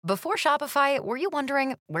Before Shopify, were you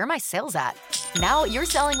wondering, where are my sales at? Now you're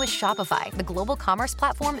selling with Shopify, the global commerce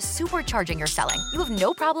platform supercharging your selling. You have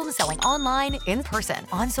no problem selling online, in person,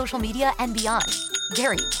 on social media, and beyond.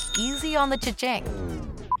 Gary, easy on the cha-ching.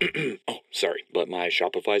 Oh, sorry, but my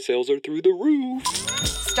Shopify sales are through the roof.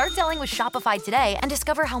 Start selling with Shopify today and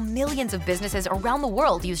discover how millions of businesses around the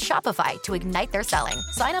world use Shopify to ignite their selling.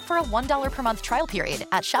 Sign up for a $1 per month trial period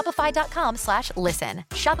at shopify.com/listen.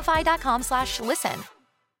 Shopify.com/listen.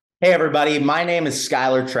 Hey everybody, my name is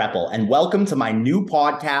Skylar Treppel, and welcome to my new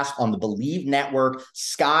podcast on the Believe Network,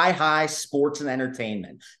 Sky High Sports and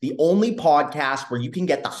Entertainment, the only podcast where you can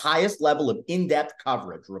get the highest level of in-depth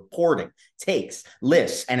coverage, reporting, takes,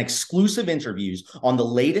 lists, and exclusive interviews on the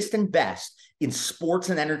latest and best in sports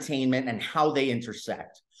and entertainment and how they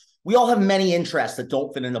intersect. We all have many interests that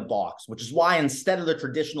don't fit in a box, which is why instead of the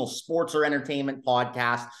traditional sports or entertainment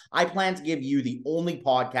podcast, I plan to give you the only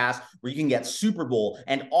podcast where you can get Super Bowl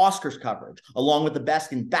and Oscars coverage, along with the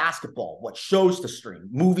best in basketball, what shows to stream,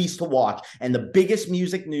 movies to watch, and the biggest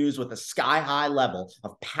music news with a sky-high level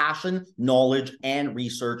of passion, knowledge, and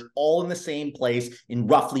research, all in the same place in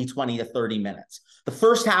roughly 20 to 30 minutes. The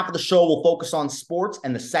first half of the show will focus on sports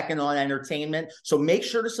and the second on entertainment, so make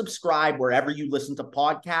sure to subscribe wherever you listen to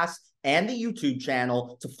podcasts and the YouTube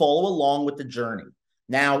channel to follow along with the journey.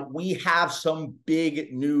 Now, we have some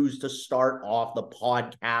big news to start off the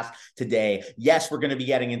podcast today. Yes, we're going to be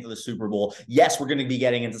getting into the Super Bowl. Yes, we're going to be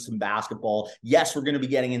getting into some basketball. Yes, we're going to be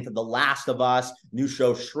getting into The Last of Us, new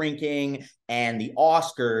show Shrinking, and the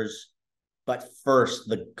Oscars. But first,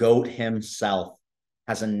 the GOAT himself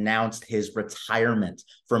has announced his retirement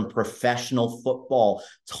from professional football.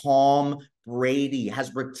 Tom Brady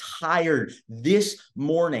has retired this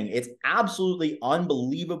morning. It's absolutely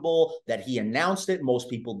unbelievable that he announced it. Most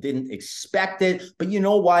people didn't expect it, but you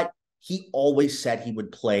know what? He always said he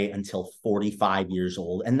would play until 45 years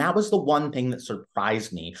old. And that was the one thing that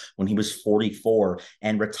surprised me when he was 44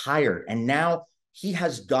 and retired. And now he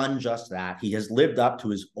has done just that. He has lived up to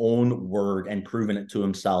his own word and proven it to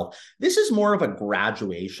himself. This is more of a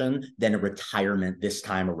graduation than a retirement this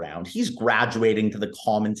time around. He's graduating to the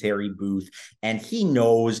commentary booth, and he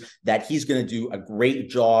knows that he's going to do a great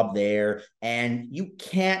job there, and you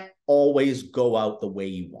can't always go out the way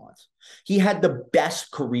you want. He had the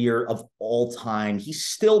best career of all time. He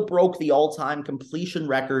still broke the all-time completion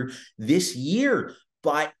record this year,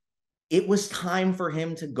 but it was time for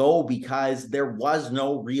him to go because there was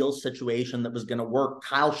no real situation that was going to work.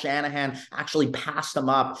 Kyle Shanahan actually passed him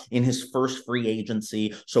up in his first free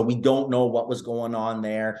agency, so we don't know what was going on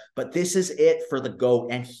there. But this is it for the GOAT,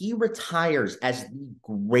 and he retires as the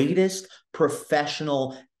greatest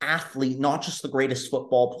professional athlete, not just the greatest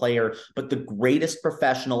football player, but the greatest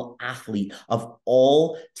professional athlete of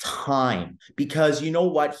all time. Because you know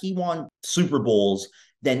what? He won Super Bowls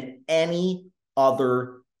than any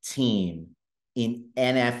other team in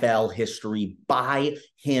NFL history by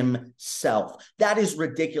himself. That is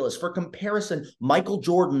ridiculous. For comparison, Michael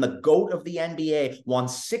Jordan, the GOAT of the NBA, won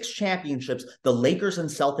 6 championships. The Lakers and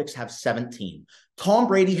Celtics have 17. Tom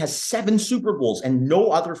Brady has 7 Super Bowls, and no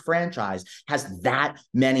other franchise has that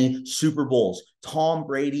many Super Bowls. Tom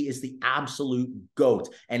Brady is the absolute GOAT,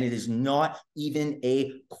 and it is not even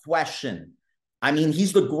a question. I mean,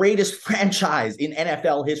 he's the greatest franchise in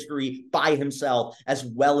NFL history by himself, as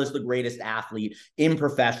well as the greatest athlete in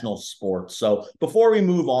professional sports. So before we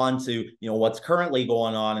move on to, what's currently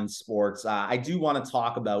going on in sports, I do want to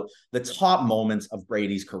talk about the top moments of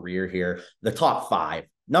Brady's career here, the top 5.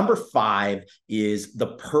 Number 5 is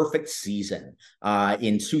the perfect season.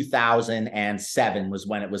 In 2007 was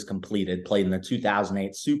when it was completed, played in the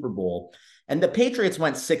 2008 Super Bowl. And the Patriots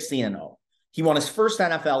went 16-0. He won his first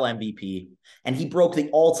NFL MVP, and he broke the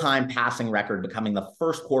all-time passing record, becoming the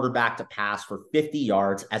first quarterback to pass for 50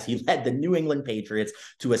 yards as he led the New England Patriots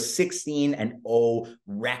to a 16-0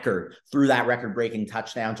 record through that record-breaking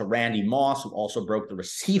touchdown to Randy Moss, who also broke the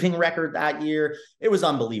receiving record that year. It was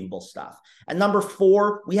unbelievable stuff. At number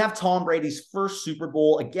 4, we have Tom Brady's first Super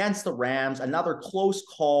Bowl against the Rams, another close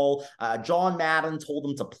call. John Madden told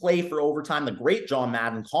him to play for overtime, the great John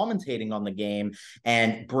Madden commentating on the game,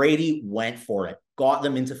 and Brady went for it, got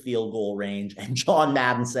them into field goal range, and John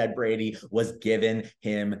Madden said Brady was giving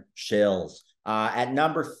him chills. At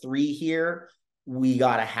number 3 here, we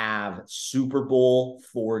got to have Super Bowl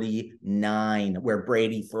 49, where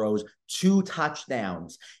Brady throws 2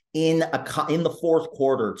 touchdowns in the fourth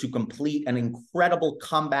quarter to complete an incredible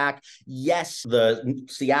comeback. Yes, the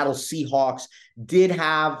Seattle Seahawks did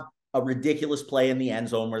have a ridiculous play in the end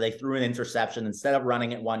zone where they threw an interception instead of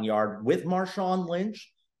running it 1 yard with Marshawn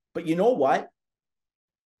Lynch. But you know what?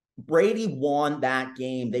 Brady won that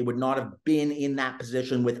game. They would not have been in that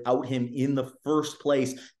position without him in the first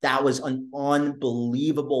place. That was an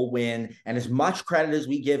unbelievable win. And as much credit as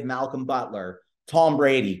we give Malcolm Butler, Tom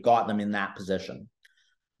Brady got them in that position.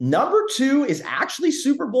 Number 2 is actually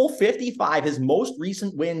Super Bowl 55, his most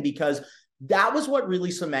recent win, because that was what really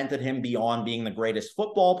cemented him beyond being the greatest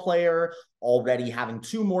football player, already having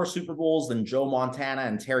 2 more Super Bowls than Joe Montana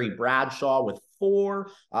and Terry Bradshaw with 4,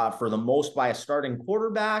 for the most by a starting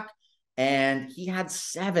quarterback. And he had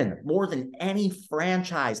 7, more than any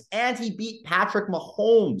franchise. And he beat Patrick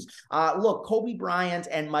Mahomes. Look, Kobe Bryant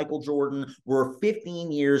and Michael Jordan were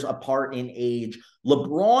 15 years apart in age.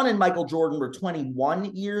 LeBron and Michael Jordan were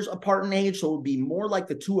 21 years apart in age. So it would be more like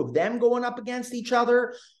the 2 of them going up against each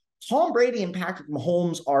other. Tom Brady and Patrick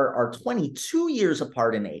Mahomes are 22 years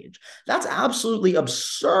apart in age. That's absolutely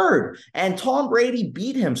absurd. And Tom Brady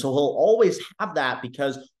beat him, so he'll always have that,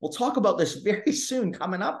 because we'll talk about this very soon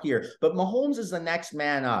coming up here. But Mahomes is the next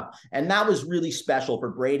man up. And that was really special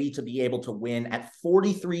for Brady to be able to win at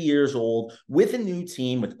 43 years old with a new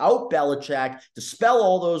team, without Belichick, dispel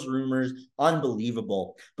all those rumors.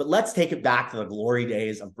 Unbelievable. But let's take it back to the glory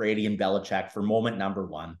days of Brady and Belichick for moment number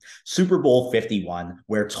 1. Super Bowl 51,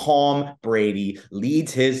 where Tom Brady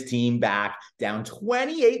leads his team back down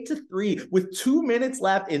 28-3 with 2 minutes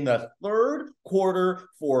left in the third quarter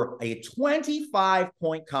for a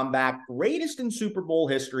 25-point comeback, greatest in Super Bowl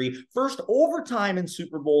history, first overtime in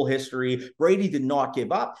Super Bowl history. Brady did not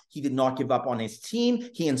give up. He did not give up on his team.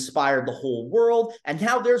 He inspired the whole world. And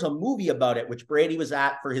now there's a movie about it, which Brady was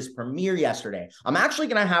at for his premiere yesterday. I'm actually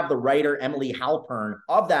going to have the writer Emily Halpern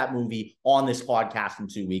of that movie on this podcast in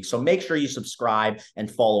 2 weeks. So make sure you subscribe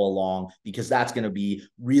and follow along, because that's going to be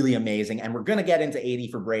really amazing. And we're going to get into 80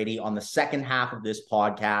 for Brady on the second half of this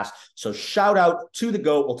podcast. So shout out to the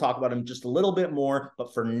GOAT. We'll talk about him just a little bit more.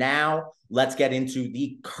 But for now, let's get into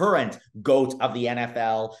the current GOAT of the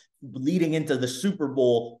NFL, leading into the Super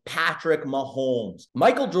Bowl, Patrick Mahomes.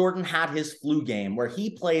 Michael Jordan had his flu game where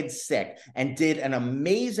he played sick and did an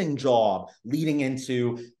amazing job leading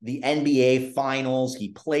into the NBA Finals. He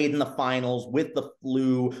played in the finals with the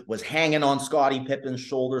flu, was hanging on Scottie Pippen's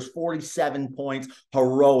shoulders, 47 points,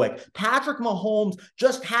 heroic. Patrick Mahomes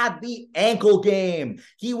just had the ankle game.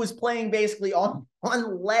 He was playing basically on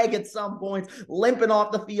one leg at some points, limping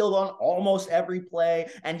off the field on almost every play,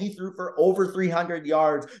 and he threw for over 300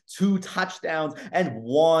 yards, 2 touchdowns, and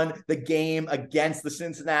won the game against the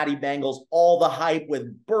Cincinnati Bengals. All the hype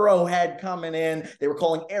with Burrowhead coming in. They were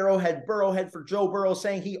calling Arrowhead Burrowhead for Joe Burrow,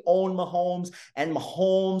 saying he owned Mahomes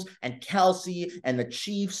and Kelsey and the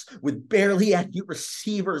Chiefs, with barely any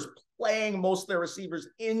receivers playing, most of their receivers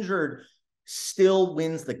injured, still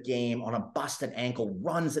wins the game on a busted ankle,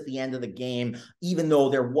 runs at the end of the game, even though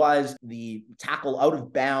there was the tackle out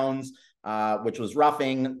of bounds, which was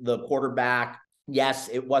roughing the quarterback. Yes,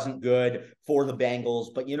 it wasn't good for the Bengals,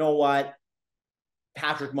 but you know what?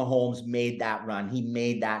 Patrick Mahomes made that run. He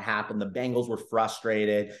made that happen. The Bengals were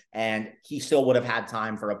frustrated, and he still would have had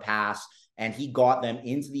time for a pass. And he got them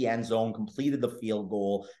into the end zone, completed the field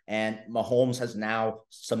goal, and Mahomes has now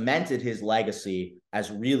cemented his legacy as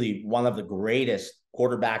really one of the greatest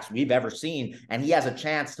quarterbacks we've ever seen. And he has a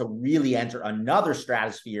chance to really enter another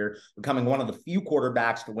stratosphere, becoming one of the few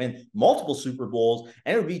quarterbacks to win multiple Super Bowls.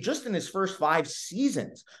 And it would be just in his first 5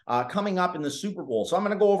 seasons coming up in the Super Bowl. So I'm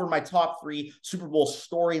going to go over my top 3 Super Bowl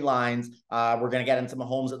storylines. We're going to get into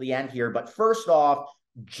Mahomes at the end here. But first off,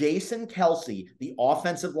 Jason Kelsey, the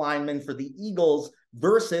offensive lineman for the Eagles,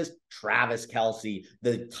 versus Travis Kelsey,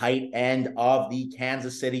 the tight end of the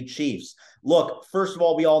Kansas City Chiefs. Look, first of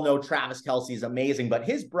all, we all know Travis Kelsey is amazing, but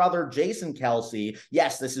his brother, Jason Kelsey,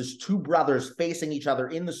 yes, this is 2 brothers facing each other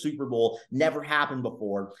in the Super Bowl. Never happened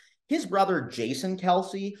before. His brother, Jason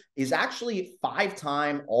Kelsey, is actually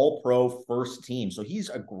 5-time All-Pro first team. So he's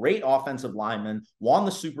a great offensive lineman, won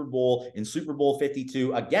the Super Bowl in Super Bowl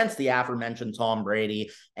 52 against the aforementioned Tom Brady.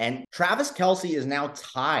 And Travis Kelsey is now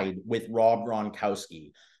tied with Rob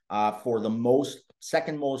Gronkowski for the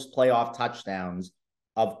second most playoff touchdowns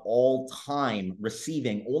of all time,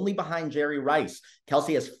 receiving, only behind Jerry Rice.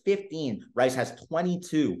 Kelsey has 15, Rice has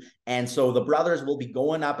 22. And so the brothers will be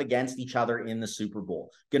going up against each other in the Super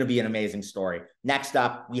Bowl. Going to be an amazing story. Next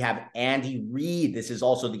up, we have Andy Reid. This is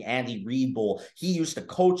also the Andy Reid Bowl. He used to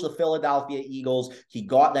coach the Philadelphia Eagles. He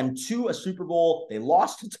got them to a Super Bowl. They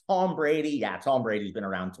lost to Tom Brady. Yeah, Tom Brady's been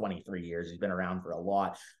around 23 years. He's been around for a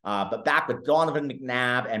lot. But back with Donovan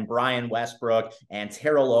McNabb and Brian Westbrook and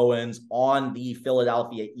Terrell Owens on the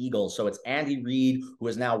Philadelphia Eagles. So it's Andy Reid, who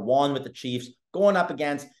has now won with the Chiefs, going up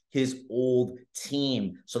against his old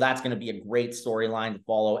team. So that's going to be a great storyline to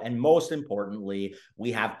follow. And most importantly,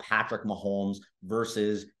 we have Patrick Mahomes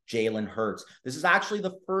versus Jalen Hurts. This is actually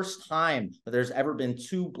the first time that there's ever been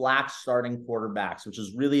two black starting quarterbacks, which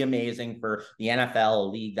is really amazing for the NFL, a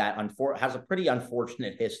league that has a pretty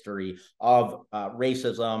unfortunate history of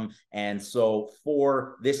racism. And so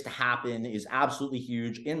for this to happen is absolutely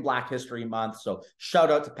huge in Black History Month. So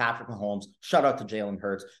shout out to Patrick Mahomes, shout out to Jalen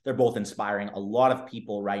Hurts. They're both inspiring a lot of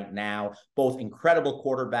people right now, both incredible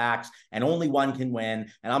quarterbacks, and only one can win.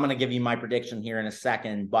 And I'm going to give you my prediction here in a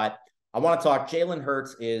second, but I want to talk. Jalen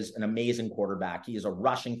Hurts is an amazing quarterback. He is a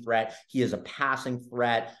rushing threat. He is a passing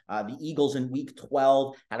threat. The Eagles in week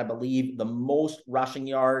 12 had, I believe, the most rushing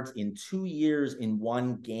yards in 2 years in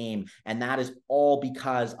one game. And that is all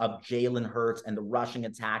because of Jalen Hurts and the rushing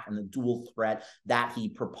attack and the dual threat that he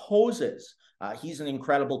proposes. He's an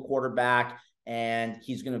incredible quarterback, and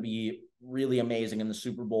he's going to be really amazing in the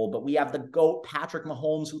Super Bowl. But we have the GOAT, Patrick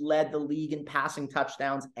Mahomes, who led the league in passing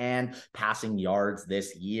touchdowns and passing yards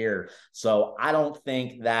this year. So I don't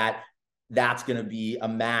think that that's going to be a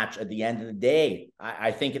match at the end of the day.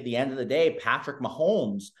 I think at the end of the day, Patrick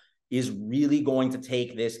Mahomes is really going to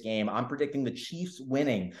take this game. I'm predicting the Chiefs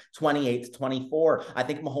winning 28-24. I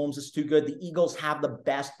think Mahomes is too good. The Eagles have the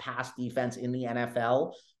best pass defense in the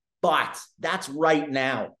NFL. But that's right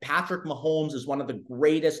now. Patrick Mahomes is one of the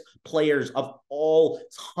greatest players of all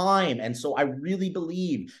time. And so I really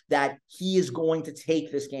believe that he is going to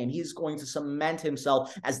take this game. He is going to cement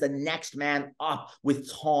himself as the next man up with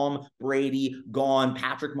Tom Brady gone.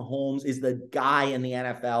 Patrick Mahomes is the guy in the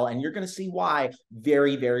NFL. And you're going to see why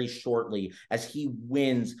very, very shortly as he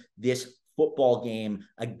wins this football game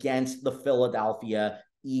against the Philadelphia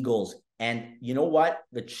Eagles. And you know what?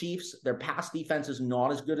 The Chiefs, their pass defense is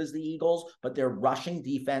not as good as the Eagles, but their rushing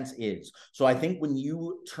defense is. So I think when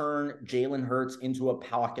you turn Jalen Hurts into a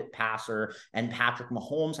pocket passer and Patrick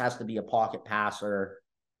Mahomes has to be a pocket passer,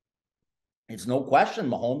 it's no question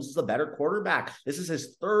Mahomes is a better quarterback. This is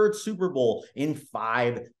his third Super Bowl in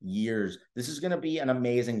 5 years. This is going to be an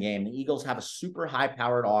amazing game. The Eagles have a super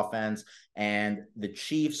high-powered offense, and the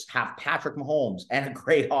Chiefs have Patrick Mahomes and a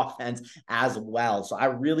great offense as well. So I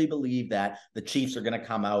really believe that the Chiefs are going to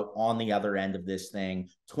come out on the other end of this thing.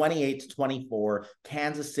 28-24,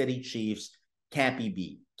 Kansas City Chiefs can't be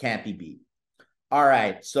beat. Can't be beat. All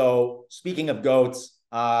right, so speaking of GOATs,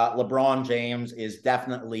 LeBron James is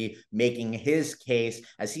definitely making his case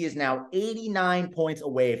as he is now 89 points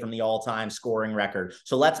away from the all-time scoring record.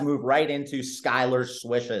 So let's move right into Skylar's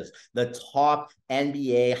Swishes, the top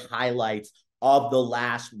NBA highlights of the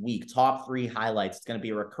last week, top 3 highlights. It's going to be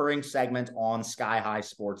a recurring segment on Sky High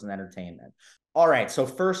Sports and Entertainment. All right, so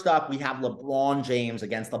first up, we have LeBron James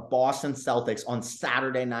against the Boston Celtics on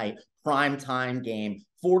Saturday night, primetime game,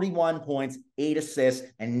 41 points, 8 assists,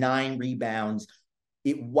 and 9 rebounds.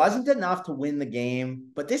 It wasn't enough to win the game,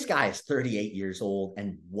 but this guy is 38 years old,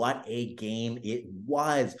 and what a game it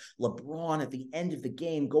was. LeBron at the end of the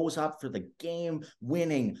game goes up for the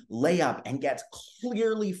game-winning layup and gets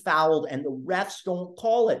clearly fouled, and the refs don't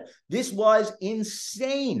call it. This was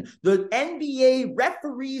insane. The NBA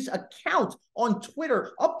referee's account on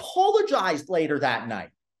Twitter apologized later that night.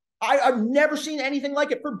 I've never seen anything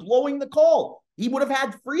like it for blowing the call. He would have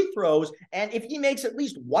had free throws, and if he makes at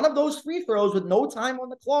least one of those free throws with no time on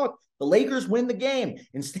the clock, the Lakers win the game.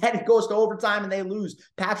 Instead, it goes to overtime and they lose.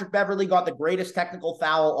 Patrick Beverley got the greatest technical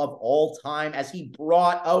foul of all time as he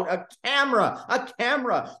brought out a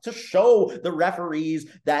camera to show the referees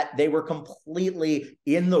that they were completely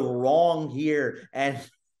in the wrong here. And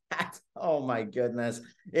oh my goodness.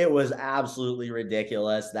 It was absolutely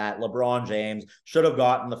ridiculous that LeBron James should have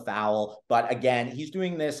gotten the foul. But again, he's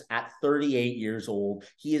doing this at 38 years old.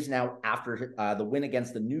 He is now, after the win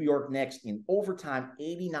against the New York Knicks in overtime,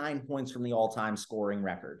 89 points from the all-time scoring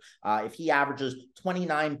record. If he averages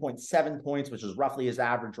 29.7 points, which is roughly his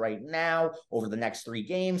average right now, over the next 3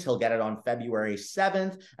 games, he'll get it on February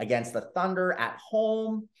 7th against the Thunder at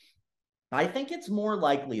home. I think it's more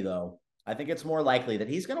likely, though. I think it's more likely that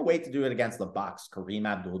he's going to wait to do it against the Bucks, Kareem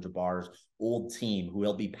Abdul-Jabbar's old team, who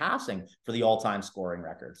he'll be passing for the all-time scoring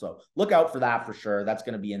record. So look out for that for sure. That's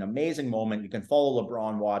going to be an amazing moment. You can follow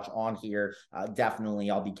LeBron Watch on here.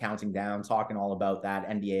 Definitely, I'll be counting down, talking all about that.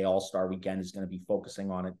 NBA All-Star Weekend is going to be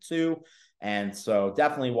focusing on it too. And so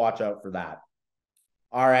definitely watch out for that.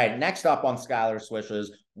 All right, next up on Skylar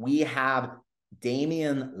Swishes, we have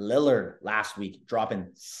Damian Lillard last week,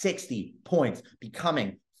 dropping 60 points,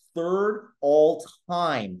 becoming third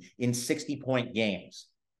all-time in 60-point games.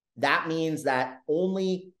 That means that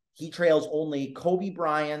he trails only Kobe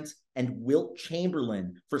Bryant and Wilt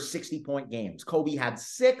Chamberlain for 60-point games. Kobe had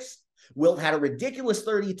 6, Wilt had a ridiculous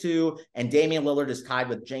 32, and Damian Lillard is tied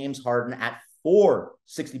with James Harden at 4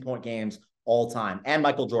 60-point games all time. And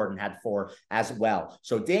Michael Jordan had 4 as well.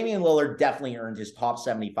 So Damian Lillard definitely earned his top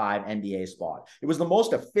 75 NBA spot. It was the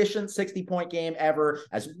most efficient 60-point game ever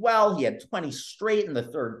as well. He had 20 straight in the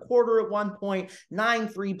third quarter at one point, 9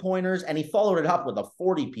 3-pointers, and he followed it up with a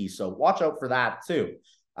 40-piece. So watch out for that too.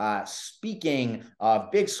 Speaking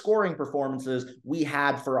of big scoring performances, we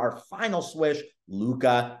had for our final swish,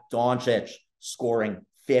 Luka Doncic scoring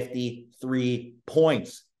 53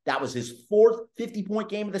 points. That was his 4th 50-point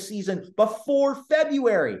game of the season before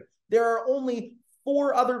February. There are only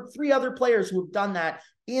 3 other players who have done that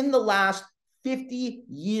in the last 50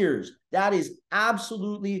 years. That is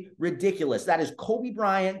absolutely ridiculous. That is Kobe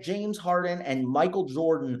Bryant, James Harden, and Michael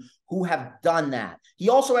Jordan who have done that. He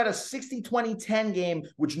also had a 60-20-10 game,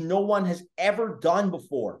 which no one has ever done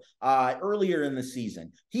before earlier in the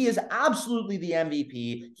season. He is absolutely the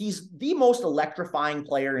MVP. He's the most electrifying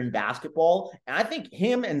player in basketball. And I think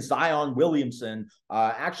him and Zion Williamson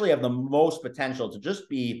actually have the most potential to just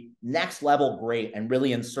be next level great and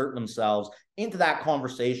really insert themselves into that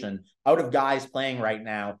conversation out of guys playing right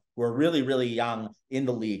now who are really, really young in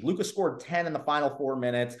the league. Luka scored 10 in the final 4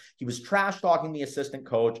 minutes. He was trash talking the assistant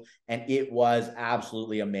coach, and it was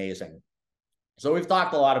absolutely amazing. So we've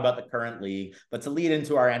talked a lot about the current league, but to lead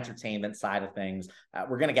into our entertainment side of things,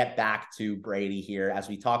 we're going to get back to Brady here as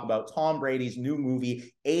we talk about Tom Brady's new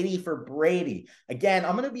movie, 80 for Brady. Again,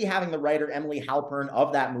 I'm going to be having the writer Emily Halpern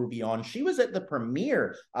of that movie on. She was at the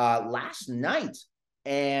premiere last night,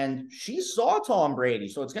 and she saw Tom Brady.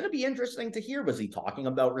 So it's going to be interesting to hear. Was he talking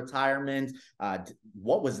about retirement?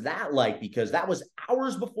 What was that like? Because that was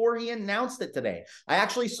hours before he announced it today. I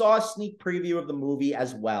actually saw a sneak preview of the movie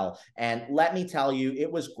as well. And let me tell you,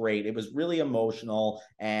 it was great. It was really emotional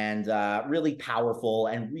and really powerful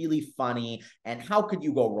and really funny. And how could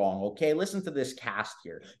you go wrong? Okay, listen to this cast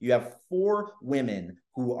here. You have 4 women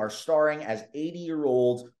who are starring as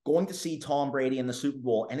 80-year-olds going to see Tom Brady in the Super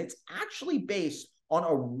Bowl. And it's actually based on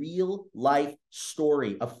a real life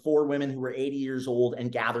story of 4 women who were 80 years old and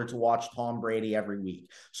gathered to watch Tom Brady every week.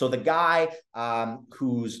 So the guy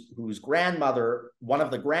whose grandmother, one of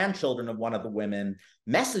the grandchildren of one of the women,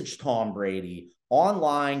 messaged Tom Brady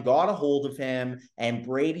online, got a hold of him, and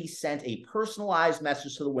Brady sent a personalized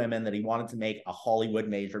message to the women that he wanted to make a Hollywood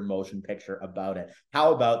major motion picture about it.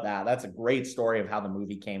 How about that? That's a great story of how the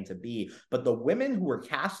movie came to be. But the women who were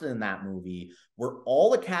casted in that movie were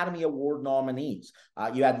all Academy Award nominees.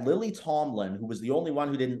 You had Lily Tomlin, who was the only one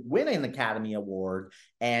who didn't win an Academy Award,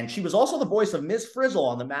 and she was also the voice of Ms. Frizzle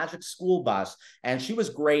on the Magic School Bus, and she was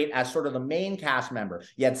great as sort of the main cast member.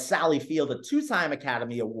 You had Sally Field, a 2-time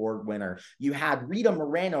Academy Award winner. You had Rita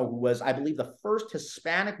Moreno, who was, I believe, the first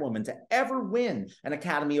Hispanic woman to ever win an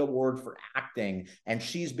Academy Award for acting, and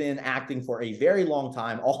she's been acting for a very long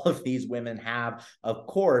time. All of these women have, of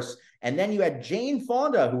course. And then you had Jane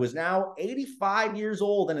Fonda, who is now 85 years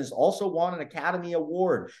old and has also won an Academy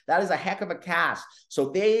Award. That is a heck of a cast. So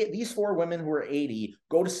these 4 women who are 80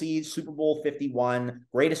 go to see Super Bowl 51,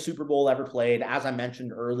 greatest Super Bowl ever played, as I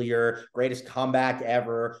mentioned earlier, greatest comeback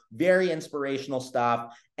ever, very inspirational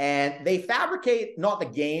stuff. And they fabricate not the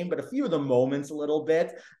game, but a few of the moments a little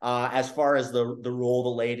bit as far as the role the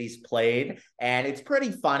ladies played. And it's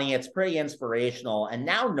pretty funny. It's pretty inspirational. And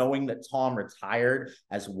now knowing that Tom retired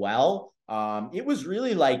as well, it was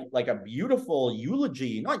really like a beautiful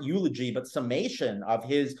eulogy, not eulogy, but summation of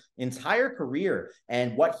his entire career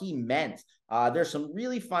and what he meant. There's some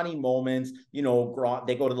really funny moments. You know,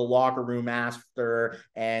 they go to the locker room after,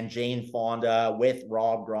 and Jane Fonda with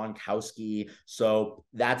Rob Gronkowski. So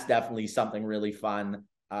that's definitely something really fun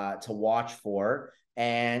to watch for.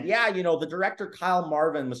 And yeah, you know, the director Kyle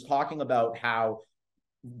Marvin was talking about how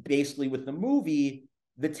basically with the movie,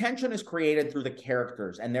 the tension is created through the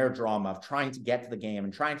characters and their drama of trying to get to the game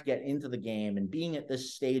and trying to get into the game and being at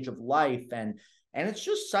this stage of life. And it's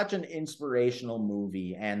just such an inspirational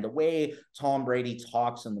movie. And the way Tom Brady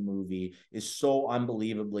talks in the movie is so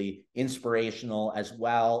unbelievably inspirational as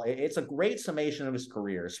well. It's a great summation of his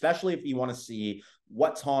career, especially if you want to see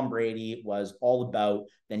what Tom Brady was all about,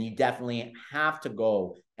 then you definitely have to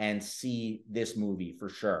go and see this movie for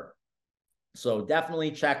sure. So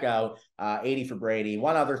definitely check out 80 for Brady.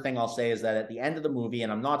 One other thing I'll say is that at the end of the movie,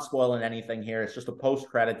 and I'm not spoiling anything here, it's just a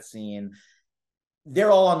post-credit scene,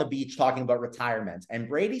 they're all on the beach talking about retirement. And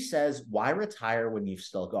Brady says, why retire when you've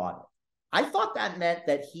still got it? I thought that meant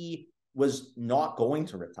that he was not going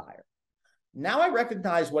to retire. Now I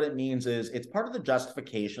recognize what it means is it's part of the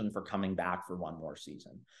justification for coming back for one more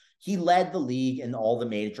season. He led the league in all the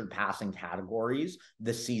major passing categories.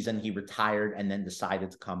 This season, he retired and then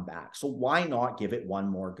decided to come back. So why not give it one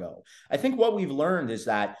more go? I think what we've learned is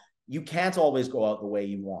that you can't always go out the way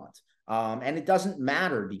you want. And it doesn't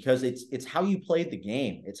matter because it's how you played the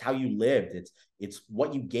game. It's how you lived. It's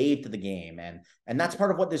what you gave to the game. And that's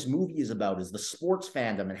part of what this movie is about, is the sports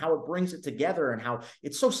fandom and how it brings it together and how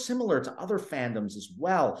it's so similar to other fandoms as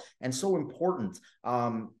well. And so important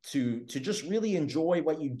to just really enjoy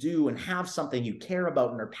what you do and have something you care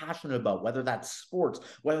about and are passionate about, whether that's sports,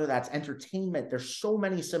 whether that's entertainment. There's so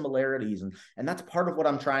many similarities. And that's part of what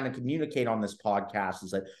I'm trying to communicate on this podcast,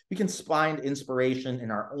 is that we can find inspiration in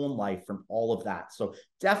our own life from all of that. So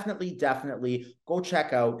definitely go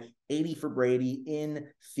check out 80 for Brady in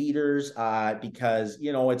theaters because,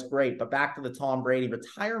 it's great. But back to the Tom Brady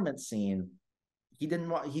retirement scene. He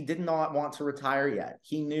did not want to retire yet.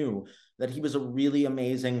 He knew that he was a really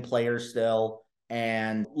amazing player still.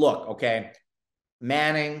 And look, okay,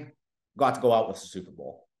 Manning got to go out with the Super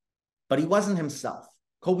Bowl, but he wasn't himself.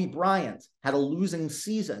 Kobe Bryant had a losing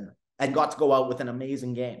season and got to go out with an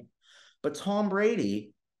amazing game. But Tom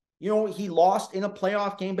Brady, he lost in a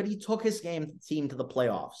playoff game, but he took his team to the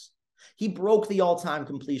playoffs. He broke the all-time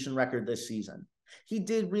completion record this season. He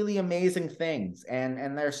did really amazing things,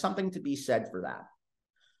 and there's something to be said for that.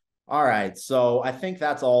 All right, so I think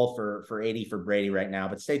that's all for 80 for Brady right now,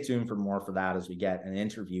 but stay tuned for more for that as we get an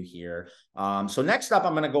interview here. So next up,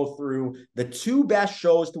 I'm going to go through the 2 best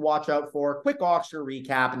shows to watch out for, quick Oscar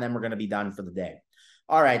recap, and then we're going to be done for the day.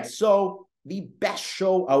 All right, so the best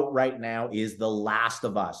show out right now is The Last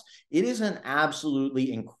of Us. It is an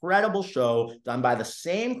absolutely incredible show done by the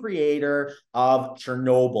same creator of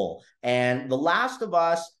Chernobyl. And The Last of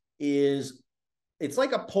Us it's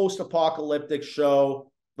like a post-apocalyptic show,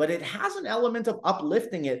 but it has an element of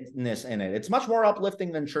upliftingness in it. It's much more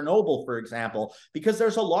uplifting than Chernobyl, for example, because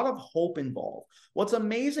there's a lot of hope involved. What's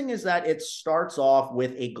amazing is that it starts off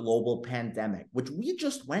with a global pandemic, which we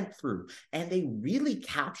just went through, and they really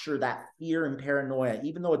capture that fear and paranoia,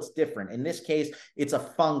 even though it's different. In this case, it's a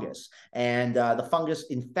fungus, and the fungus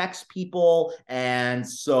infects people, and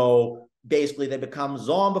so basically they become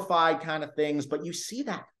zombified kind of things. But you see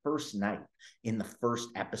that first night in the first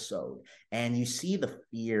episode, and you see the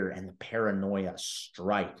fear and the paranoia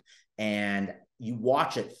strike, and you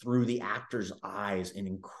watch it through the actor's eyes, an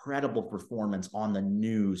incredible performance on the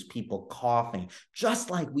news, people coughing, just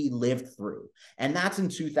like we lived through. And that's in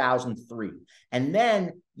 2003. And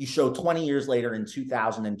then you show 20 years later in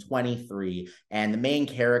 2023, and the main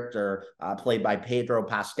character, played by Pedro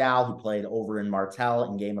Pascal, who played Oberyn Martell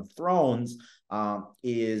in Game of Thrones,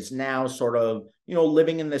 is now sort of,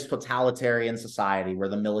 living in this totalitarian society where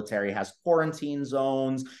the military has quarantine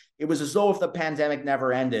zones. It was as though if the pandemic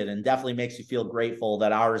never ended, and definitely makes you feel grateful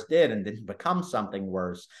that ours did and didn't become something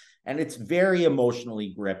worse. And it's very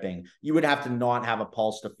emotionally gripping. You would have to not have a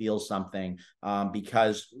pulse to feel something,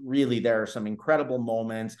 because really there are some incredible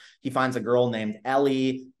moments. He finds a girl named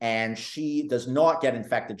Ellie, and she does not get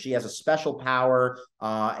infected. She has a special power,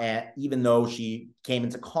 and even though she came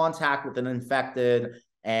into contact with an infected.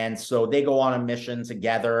 And so they go on a mission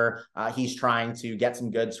together. He's trying to get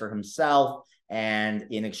some goods for himself, and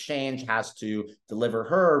in exchange has to deliver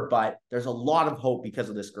her. But there's a lot of hope because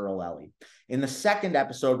of this girl, Ellie. In the second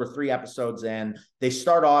episode, we're 3 episodes in, they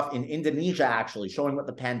start off in Indonesia, actually, showing what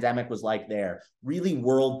the pandemic was like there. Really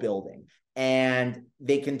world building. And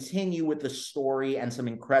they continue with the story and some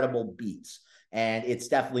incredible beats. And it's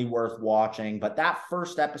definitely worth watching. But that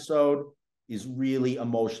first episode is really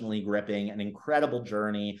emotionally gripping, an incredible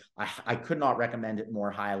journey. I could not recommend it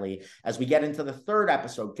more highly. As we get into the third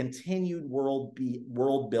episode, continued world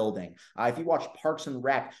building. If you watch Parks and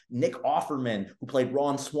Rec, Nick Offerman, who played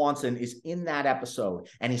Ron Swanson, is in that episode.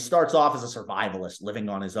 And he starts off as a survivalist living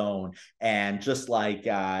on his own. And just like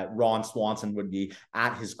Ron Swanson would be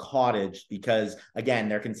at his cottage, because again,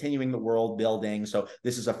 they're continuing the world building. So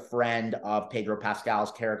this is a friend of Pedro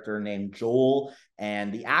Pascal's character named Joel.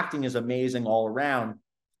 And the acting is amazing all around.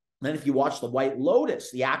 Then if you watch The White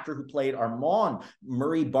Lotus, the actor who played Armand,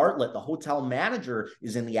 Murray Bartlett, the hotel manager,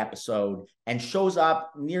 is in the episode and shows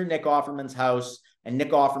up near Nick Offerman's house. And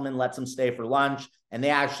Nick Offerman lets him stay for lunch. And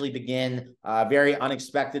they actually begin a very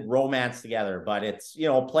unexpected romance together. But it's,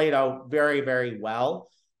 played out very, very well.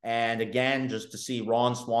 And again, just to see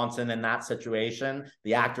Ron Swanson in that situation,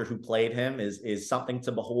 the actor who played him is something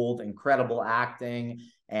to behold. Incredible acting.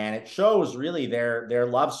 And it shows really their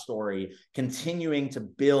love story continuing to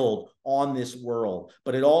build on this world.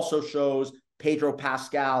 But it also shows Pedro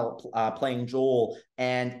Pascal playing Joel,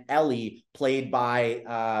 and Ellie played by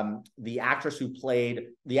the actress who played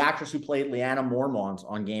Lyanna Mormont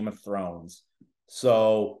on Game of Thrones.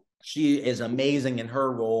 So she is amazing in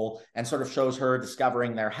her role, and sort of shows her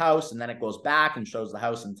discovering their house, and then it goes back and shows the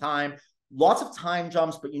house in time. Lots of time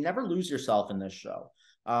jumps, but you never lose yourself in this show.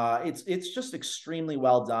 It's just extremely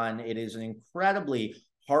well done. It is an incredibly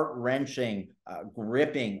heart-wrenching,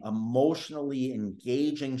 gripping, emotionally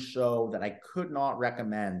engaging show that I could not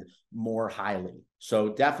recommend more highly. So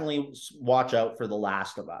definitely watch out for The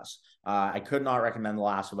Last of Us. I could not recommend The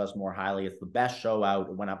Last of Us more highly. It's the best show out.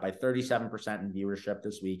 It went up by 37% in viewership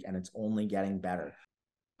this week, and it's only getting better.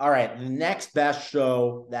 All right, the next best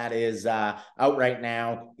show that is out right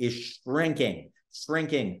now is Shrinking.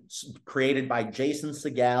 Shrinking, created by Jason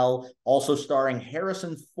Segel, also starring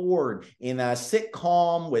Harrison Ford in a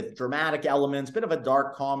sitcom with dramatic elements, bit of a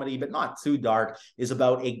dark comedy, but not too dark, is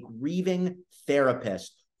about a grieving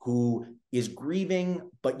therapist who is grieving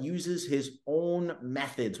but uses his own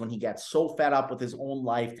methods when he gets so fed up with his own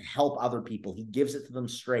life to help other people. He gives it to them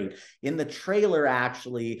straight. In the trailer,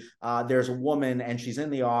 actually, there's a woman and she's in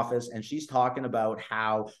the office and she's talking about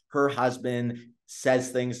how her husband says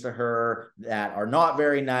things to her that are not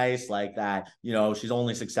very nice, like that, you know, she's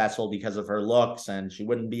only successful because of her looks and she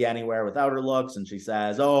wouldn't be anywhere without her looks. And she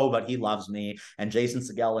says, oh, but he loves me. And Jason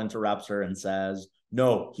Segel interrupts her and says,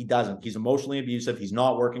 no, he doesn't. He's emotionally abusive. He's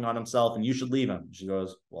not working on himself and you should leave him. She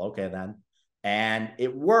goes, well, okay, then. And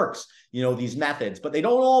it works, you know, these methods, but they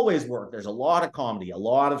don't always work. There's a lot of comedy, a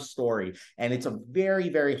lot of story, and it's a very,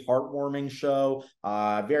 very heartwarming show,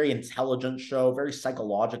 very intelligent show, very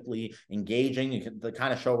psychologically engaging. The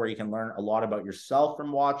kind of show where you can learn a lot about yourself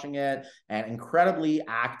from watching it, and incredibly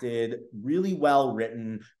acted, really well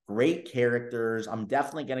written, great characters. I'm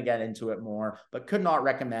definitely going to get into it more, but could not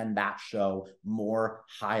recommend that show more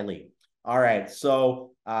highly. All right, so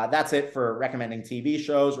that's it for recommending TV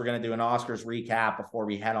shows. We're going to do an Oscars recap before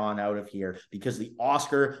we head on out of here because the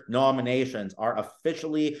Oscar nominations are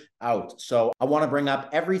officially out. So I want to bring up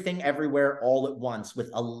Everything Everywhere All at Once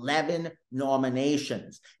with 11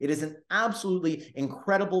 nominations. It is an absolutely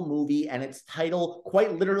incredible movie, and its title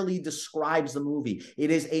quite literally describes the movie.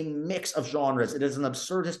 It is a mix of genres. It is an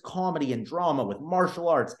absurdist comedy and drama with martial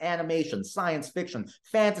arts, animation, science fiction,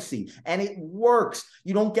 fantasy, and it works.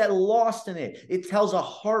 You don't get lost in it. It tells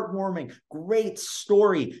a heartwarming, great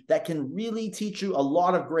story that can really teach you a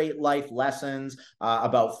lot of great life lessons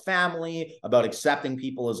about family, about accepting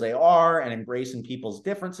people as they are and embracing people's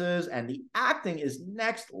differences. And the acting is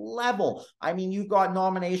next level. I mean, you've got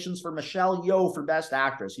nominations for Michelle Yeoh for Best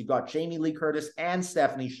Actress. You've got Jamie Lee Curtis and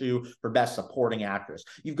Stephanie Hsu for Best Supporting Actress.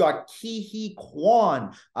 You've got Ke-Huy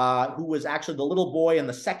Quan, who was actually the little boy in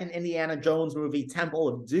the second Indiana Jones movie, Temple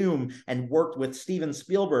of Doom, and worked with Steven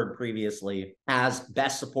Spielberg previously as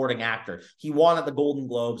Best Supporting Actor. He won at the Golden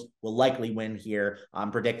Globes, will likely win here.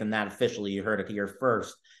 I'm predicting that officially. You heard it here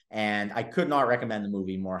first. And I could not recommend the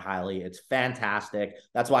movie more highly. It's fantastic.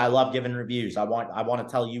 That's why I love giving reviews. I want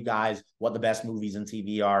to tell you guys what the best movies in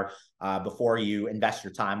TV are before you invest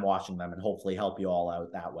your time watching them and hopefully help you all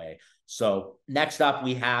out that way. So next up,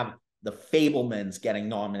 we have The Fabelmans getting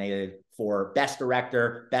nominated for Best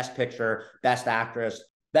Director, Best Picture, Best Actress,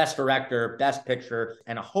 Best Director, Best Picture,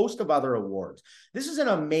 and a host of other awards. This is an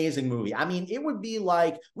amazing movie. I mean, it would be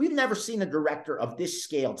like, we've never seen a director of this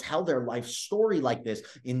scale tell their life story like this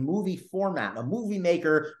in movie format, a movie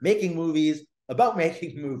maker making movies about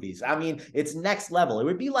making movies. I mean, it's next level. It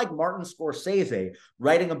would be like Martin Scorsese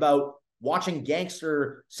writing about watching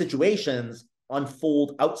gangster situations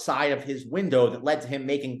unfold outside of his window that led to him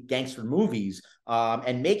making gangster movies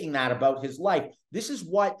and making that about his life. This is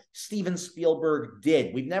what Steven Spielberg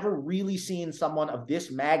did. We've never really seen someone of this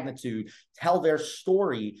magnitude tell their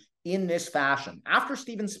story in this fashion. After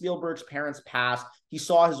Steven Spielberg's parents passed, he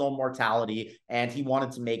saw his own mortality and he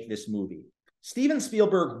wanted to make this movie. Steven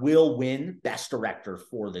Spielberg will win Best Director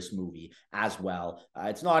for this movie as well.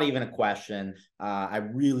 It's not even a question. I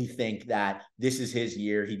really think that this is his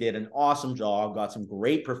year. He did an awesome job, got some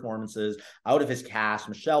great performances out of his cast.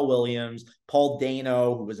 Michelle Williams, Paul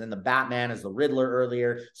Dano, who was in the Batman as the Riddler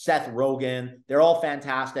earlier, Seth Rogen. They're all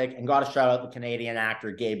fantastic, and got to shout out the Canadian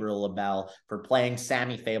actor Gabriel LaBelle for playing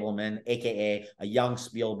Sammy Fabelman, aka a young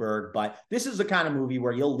Spielberg. But this is the kind of movie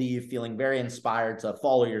where you'll leave feeling very inspired to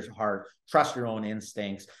follow your heart, trust your own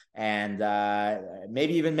instincts, and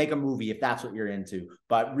maybe even make a movie if that's what you're into.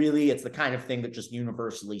 But really, it's the kind of thing that just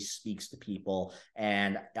universally speaks to people,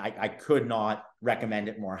 and I could not recommend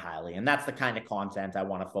it more highly. And that's the kind of content I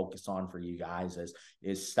want to focus on for you guys,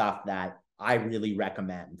 is stuff that I really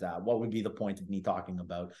recommend. What would be the point of me talking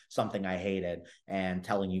about something I hated and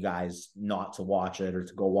telling you guys not to watch it or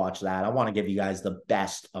to go watch that? I want to give you guys the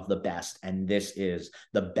best of the best, and this is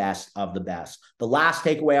the best of the best. The last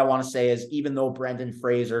takeaway I want to say is, even though Brendan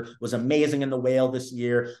Fraser was amazing in The Whale this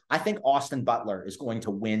year, I think Austin Butler is going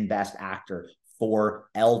to win Best Actor for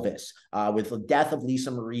Elvis. With the death of Lisa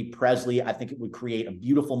Marie Presley, I think it would create a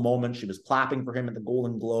beautiful moment. She was clapping for him at the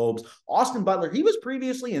Golden Globes. Austin Butler, he was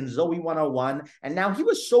previously in Zoe 101, and now he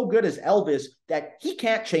was so good as Elvis that he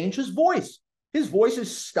can't change his voice. His voice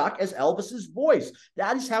is stuck as Elvis's voice.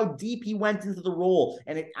 That is how deep he went into the role,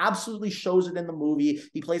 and it absolutely shows it in the movie.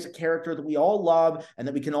 He plays a character that we all love and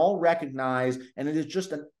that we can all recognize, and it is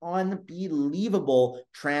just an unbelievable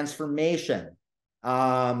transformation.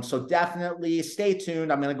 So definitely stay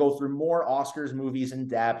tuned. I'm going to go through more Oscars movies in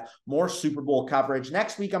depth, more Super Bowl coverage.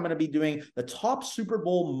 Next week, I'm going to be doing the top Super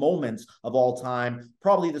Bowl moments of all time,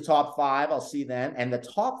 probably the top 5. I'll see then. And the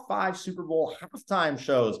top 5 Super Bowl halftime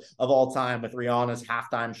shows of all time with Rihanna's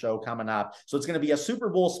halftime show coming up. So it's going to be a Super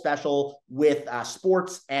Bowl special with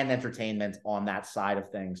sports and entertainment on that side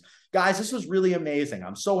of things. Guys, this was really amazing.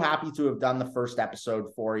 I'm so happy to have done the first episode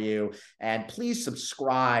for you. And please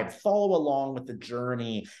subscribe, follow along with the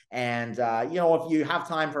journey. And, if you have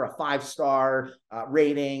time for a 5-star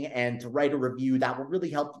rating and to write a review, that will really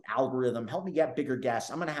help the algorithm, help me get bigger guests.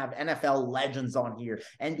 I'm going to have NFL legends on here,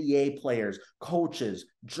 NBA players, coaches,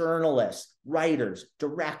 journalists, writers,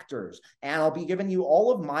 directors, and I'll be giving you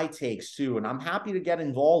all of my takes too. And I'm happy to get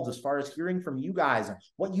involved as far as hearing from you guys and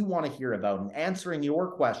what you want to hear about and answering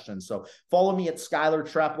your questions. So follow me at Skylar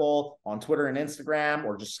Treppel on Twitter and Instagram,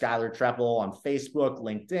 or just Skylar Treppel on Facebook,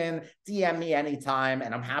 LinkedIn. DM me anytime,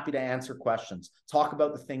 and I'm happy to answer questions, talk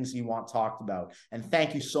about the things you want talked about. And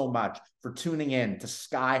thank you so much for tuning in to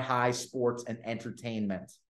Sky High Sports and Entertainment.